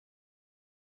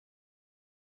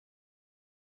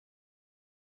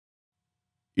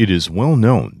It is well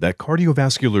known that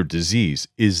cardiovascular disease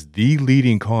is the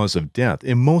leading cause of death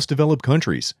in most developed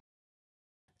countries,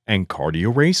 and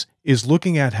CardioRace is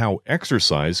looking at how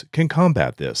exercise can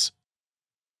combat this.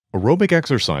 Aerobic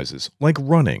exercises like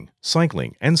running,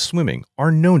 cycling, and swimming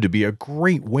are known to be a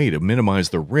great way to minimize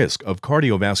the risk of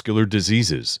cardiovascular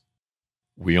diseases.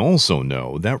 We also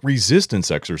know that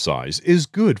resistance exercise is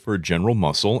good for general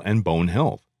muscle and bone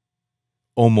health.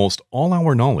 Almost all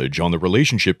our knowledge on the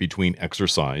relationship between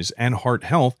exercise and heart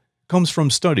health comes from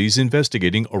studies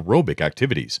investigating aerobic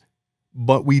activities.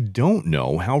 But we don't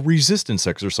know how resistance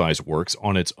exercise works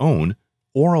on its own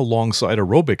or alongside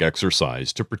aerobic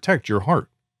exercise to protect your heart.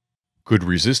 Could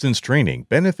resistance training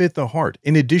benefit the heart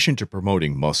in addition to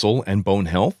promoting muscle and bone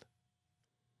health?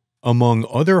 Among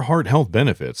other heart health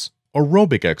benefits,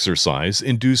 aerobic exercise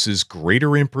induces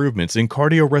greater improvements in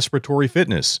cardiorespiratory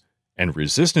fitness, and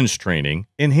resistance training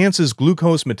enhances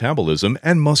glucose metabolism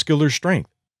and muscular strength.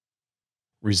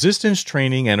 Resistance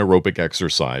training and aerobic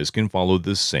exercise can follow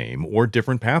the same or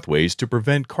different pathways to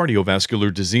prevent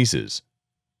cardiovascular diseases.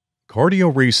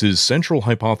 CardioRace's central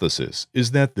hypothesis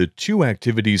is that the two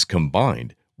activities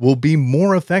combined will be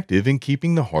more effective in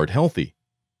keeping the heart healthy.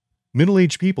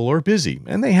 Middle-aged people are busy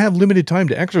and they have limited time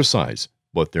to exercise,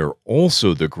 but they're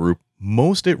also the group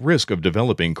most at risk of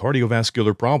developing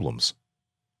cardiovascular problems.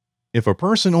 If a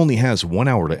person only has 1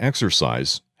 hour to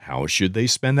exercise, how should they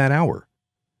spend that hour?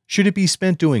 Should it be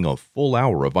spent doing a full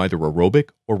hour of either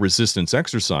aerobic or resistance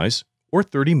exercise, or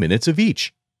 30 minutes of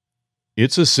each?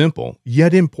 It's a simple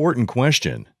yet important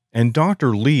question, and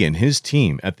Dr. Lee and his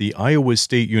team at the Iowa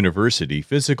State University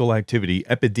Physical Activity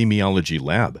Epidemiology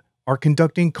Lab are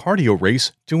conducting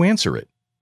CardioRace to answer it.